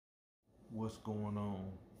What's going on?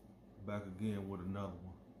 Back again with another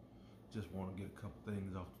one. Just want to get a couple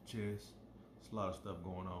things off the chest. There's a lot of stuff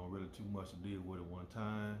going on, really too much to deal with at one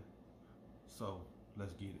time. So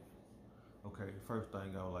let's get it. Okay, first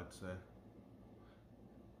thing I would like to say,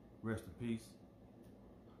 rest in peace,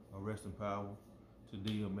 or rest in power to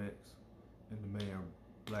DMX and the man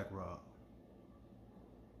Black Rob.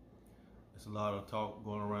 There's a lot of talk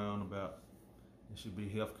going around about it should be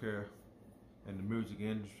healthcare in the music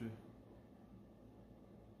industry,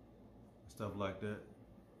 stuff like that.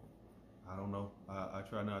 I don't know. I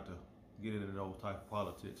try not to get into those type of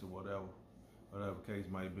politics or whatever case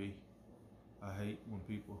might be. I hate when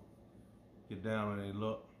people get down on their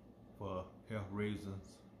luck for health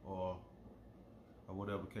reasons or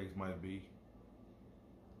whatever case might be.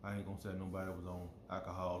 I ain't gonna say nobody was on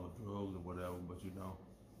alcohol or drugs or whatever, but you know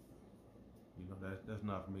that's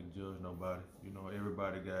not for me to judge nobody.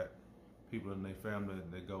 Everybody got people in their family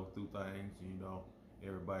that go through things.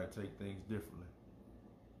 Everybody take things differently.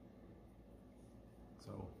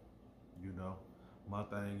 So, my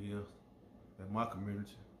thing is, in my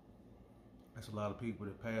community, there's a lot of people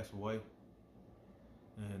that pass away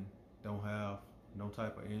and don't have no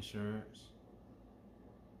type of insurance,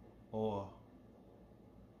 or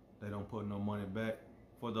they don't put no money back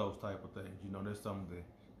for those type of things. That's something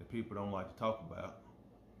that people don't like to talk about.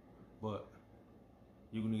 But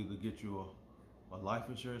you can either get you a life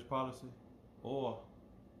insurance policy, or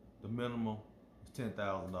the minimum is $10,000,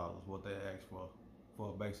 what they ask for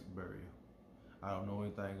a basic burial. I don't know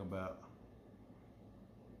anything about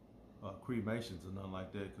cremations or nothing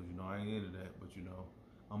like that, because I ain't into that. But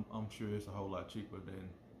I'm sure it's a whole lot cheaper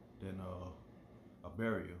than a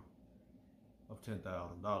burial of $10,000.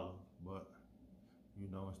 But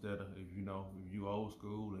instead of if you old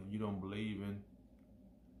school and you don't believe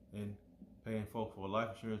in paying folks for a life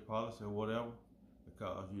insurance policy or whatever,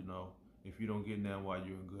 because if you don't get in there while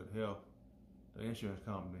you're in good health, the insurance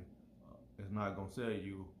company is not going to sell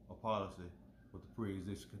you a policy with a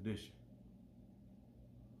pre-existing condition.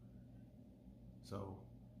 So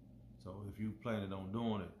if you planning on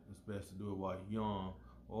doing it, it's best to do it while you're young.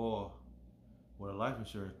 Or with a life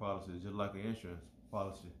insurance policy, it's just like an insurance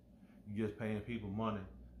policy. You're just paying people money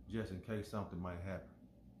just in case something might happen.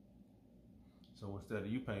 So instead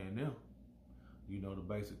of you paying them, the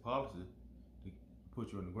basic policy to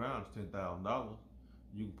put you in the ground is $10,000.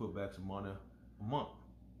 You can put back some money a month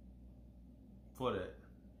for that.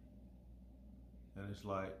 And it's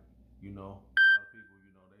like, a lot of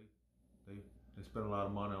people, they spend a lot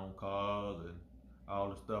of money on cars and all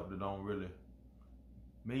the stuff that don't really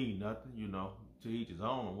mean nothing. To each his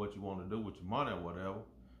own on what you want to do with your money or whatever.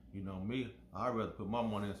 Me, I'd rather put my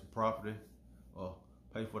money in some property or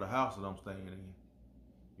pay for the house that I'm staying in.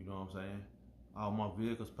 You know what I'm saying? All my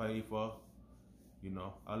vehicles paid for.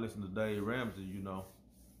 I listen to Dave Ramsey.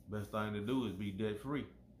 Best thing to do is be debt free.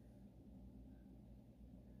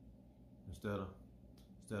 Instead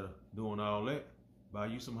of doing all that, buy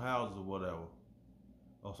you some houses or whatever,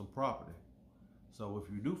 or some property. So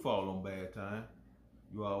if you do fall on bad time,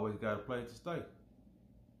 you always got a place to stay.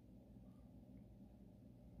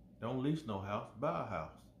 Don't lease no house, buy a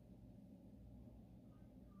house.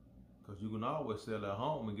 Because you can always sell that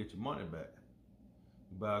home and get your money back.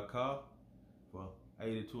 You buy a car for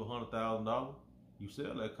 $80,000 to $100,000, you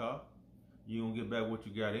sell that car, you gonna get back what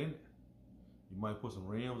you got in it. You might put some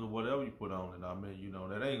rims or whatever you put on it. I mean,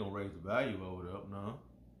 that ain't gonna raise the value of it up, no.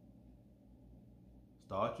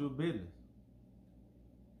 Start your business.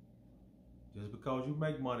 Just because you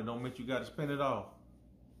make money don't mean you gotta spend it all.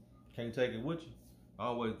 Can't take it with you.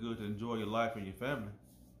 Always good to enjoy your life and your family.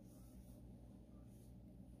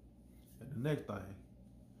 And the next thing,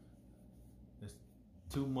 there's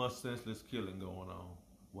too much senseless killing going on.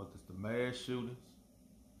 Whether it's the mass shootings,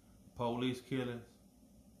 police killings,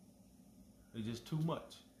 it's just too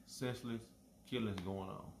much senseless killings going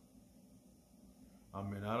on. I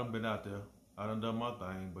mean, I done been out there, I done my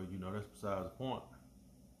thing, but that's besides the point.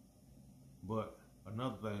 But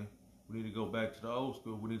another thing, we need to go back to the old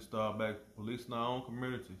school. We need to start back policing our own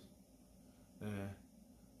communities. And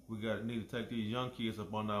we need to take these young kids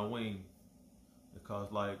up on our wing.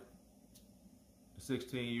 Because like the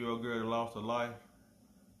 16-year-old girl that lost her life,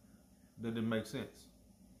 that didn't make sense.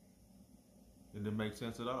 It didn't make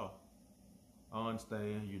sense at all. I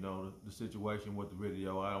understand, the situation with the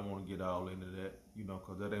video. I don't want to get all into that,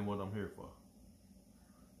 because that ain't what I'm here for.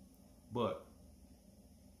 But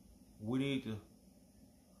we need to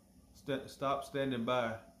stop standing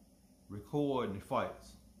by recording the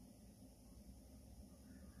fights.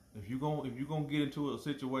 If you're gonna get into a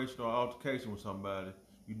situation or altercation with somebody,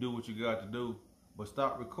 you do what you got to do, but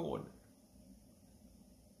stop recording it.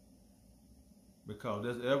 because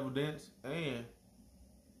there's evidence, and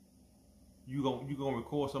you gonna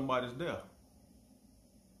record somebody's death,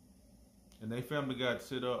 and they family got to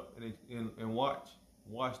sit up and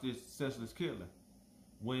watch this senseless killing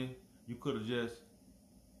when you could have just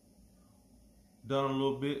done a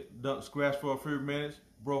little bit, scratched for a few minutes,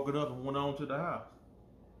 broke it up, and went on to the house.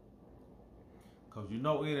 Because you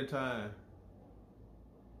know, anytime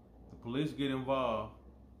the police get involved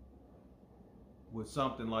with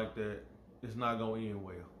something like that, it's not going to end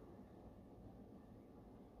well.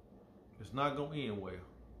 It's not going to end well.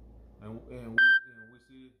 And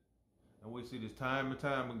we see this time and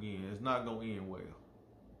time again. It's not going to end well.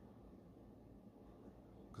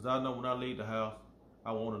 Because I know when I leave the house,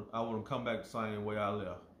 I want to come back the same way I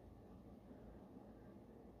left.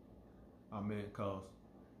 I mean, because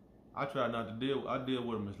I try not to deal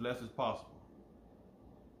with them as less as possible.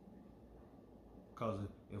 Because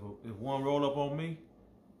if one roll up on me,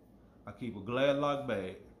 I keep a Gladlock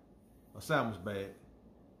bag, a sandwich bag,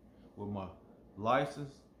 with my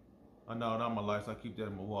license. No, not my license. I keep that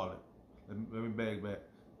in my wallet. Let me bag back.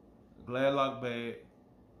 A Gladlock bag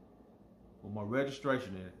with my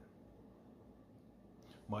registration in it,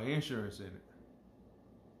 my insurance in it.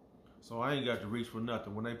 So I ain't got to reach for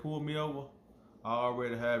nothing. When they pull me over, I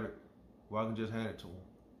already have it where I can just hand it to them.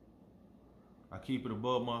 I keep it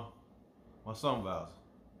above my sun visor.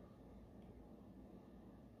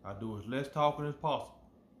 I do as less talking as possible.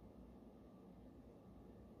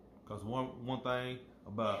 Because one thing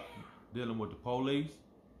about dealing with the police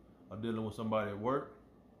or dealing with somebody at work,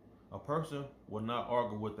 a person will not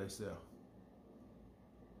argue with themselves.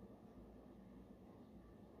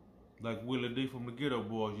 Like Willie D from the Ghetto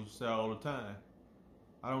Boys used to say all the time,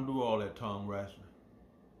 I don't do all that tongue wrestling.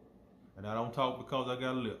 And I don't talk because I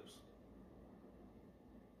got lips.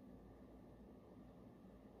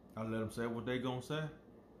 I let them say what they gonna say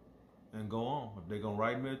and go on. If they gonna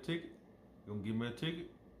write me a ticket, they gonna give me a ticket,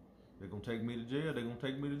 they gonna take me to jail, they gonna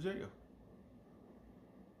take me to jail.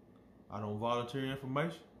 I don't volunteer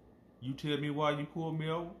information. You tell me why you pulled me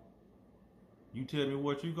over. You tell me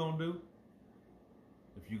what you gonna do.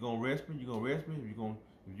 If you gonna arrest me, you gonna arrest me.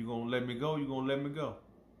 If you gonna let me go, you gonna let me go.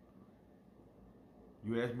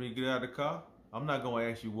 You ask me to get out of the car, I'm not gonna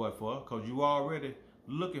ask you what for, because you already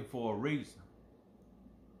looking for a reason.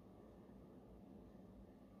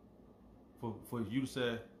 For you to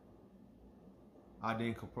say, I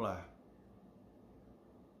didn't comply.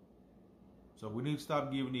 So we need to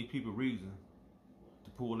stop giving these people reason to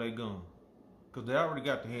pull their gun. Because they already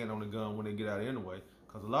got the hand on the gun when they get out anyway.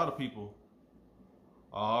 Because a lot of people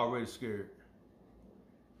are already scared.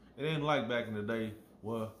 It ain't like back in the day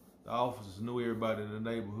where the officers knew everybody in the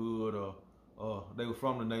neighborhood, or they were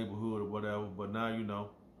from the neighborhood or whatever. But now, you know,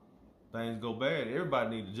 things go bad.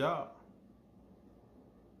 Everybody needs a job.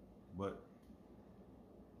 But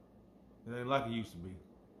it ain't like it used to be.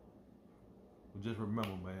 But just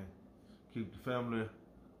remember, man, keep the family,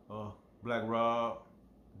 Black Rob,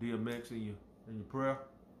 DMX in your prayer.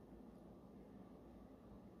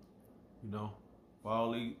 You know, for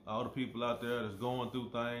all the people out there that's going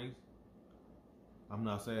through things. I'm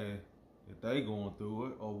not saying if they going through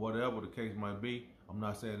it or whatever the case might be. I'm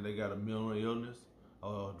not saying they got a mental illness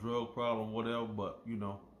or a drug problem, whatever. But you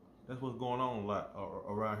know, that's what's going on a lot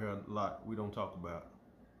around here. A lot we don't talk about.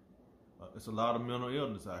 It's a lot of mental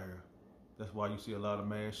illness out here. That's why you see a lot of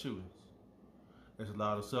mass shootings. There's a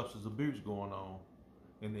lot of substance abuse going on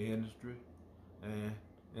in the industry and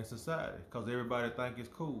in society because everybody think it's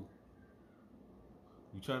cool.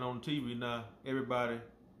 You turn on the TV now, everybody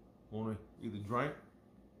want to either drink,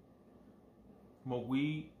 smoke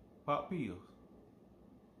weed, pop pills.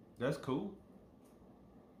 That's cool.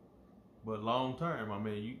 But long term, I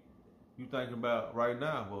mean, you thinking about right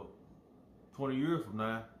now, but 20 years from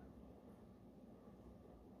now,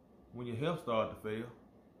 when your health start to fail.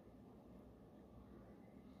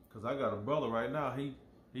 Cause I got a brother right now, he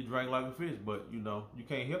drank like a fish, but you know, you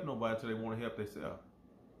can't help nobody until they want to help themselves.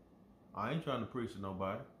 I ain't trying to preach to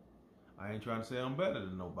nobody. I ain't trying to say I'm better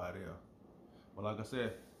than nobody else. But like I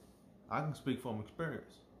said, I can speak from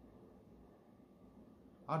experience.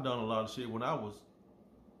 I done a lot of shit when I was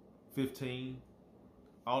 15,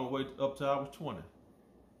 all the way up till I was 20.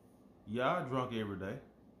 Yeah, I drunk every day.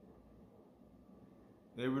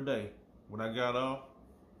 Every day. When I got off,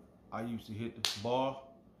 I used to hit the bar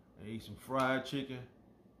and eat some fried chicken,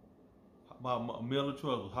 my meal of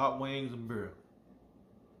truffles, hot wings and beer.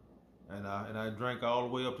 And I drank all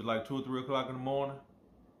the way up to like 2 or 3 o'clock in the morning.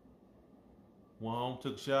 Went home,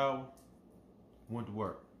 took a shower, went to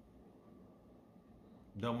work.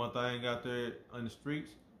 Done my thing out there on the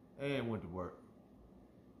streets and went to work.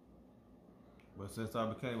 But since I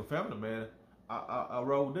became a family man, I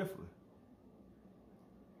roll differently.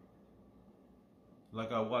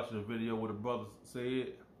 Like I watched a video where the brother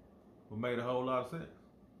said, what made a whole lot of sense.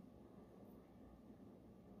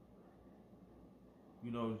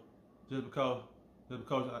 You know, just because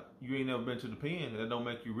you ain't never been to the pen, that don't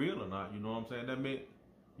make you real or not. You know what I'm saying? That meant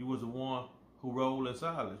you was the one who rolled in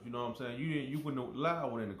silence. You know what I'm saying? You wouldn't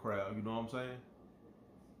loud in the crowd. You know what I'm saying?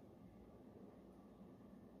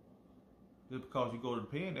 Just because you go to the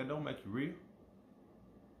pen, that don't make you real.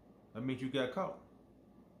 That means you got caught.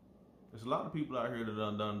 There's a lot of people out here that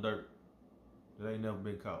done dirt that ain't never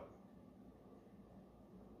been caught.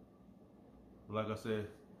 But like I said,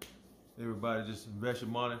 everybody just invest your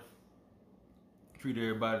money, treat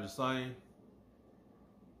everybody the same.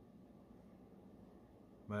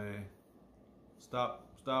 Man, stop.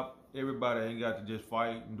 Everybody ain't got to just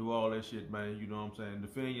fight and do all that shit, man. You know what I'm saying?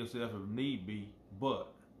 Defend yourself if need be,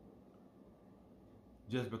 but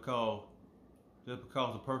just because the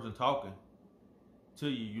person talking to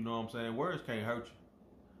you, you know what I'm saying, words can't hurt you.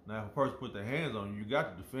 Now, if a person put their hands on you, you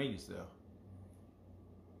got to defend yourself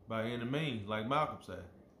by any means, like Malcolm said.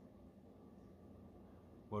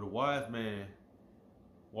 But a wise man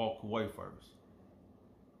walk away first.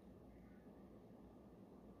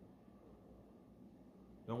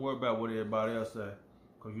 Don't worry about what everybody else say,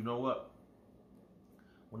 because you know what?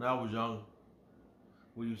 When I was young,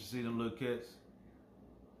 we used to see them little cats.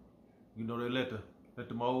 You know, they let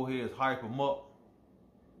them old heads hype them up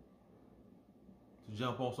to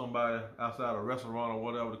jump on somebody outside a restaurant or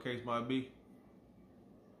whatever the case might be.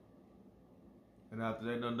 And after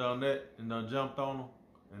they done that and done jumped on them,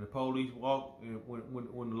 and the police walk, and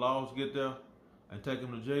when the laws get there and take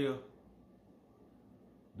them to jail,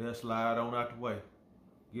 they'll slide on out the way,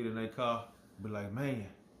 get in their car, be like, man,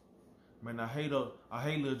 I hate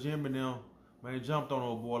little Jim and them. Man, they jumped on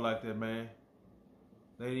old boy like that, man.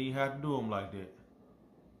 They didn't even have to do them like that.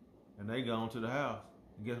 And they gone to the house.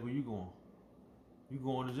 And guess where you going? You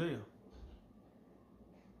going to jail.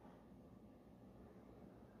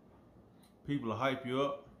 People will hype you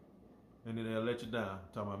up, and then they'll let you down.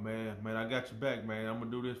 Talking about, man, I got your back, man. I'm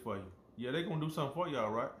going to do this for you. Yeah, they going to do something for you,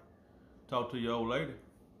 all right? Talk to your old lady.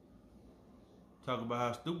 Talk about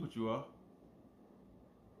how stupid you are.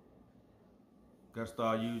 Got to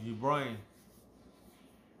start using your brain.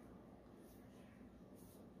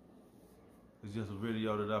 It's just a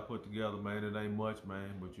video that I put together, man. It ain't much, man,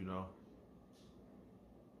 but you know,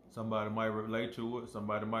 somebody might relate to it.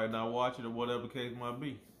 Somebody might not watch it, or whatever the case might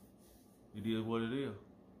be. It is what it is.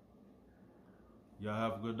 Y'all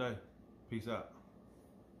have a good day. Peace out.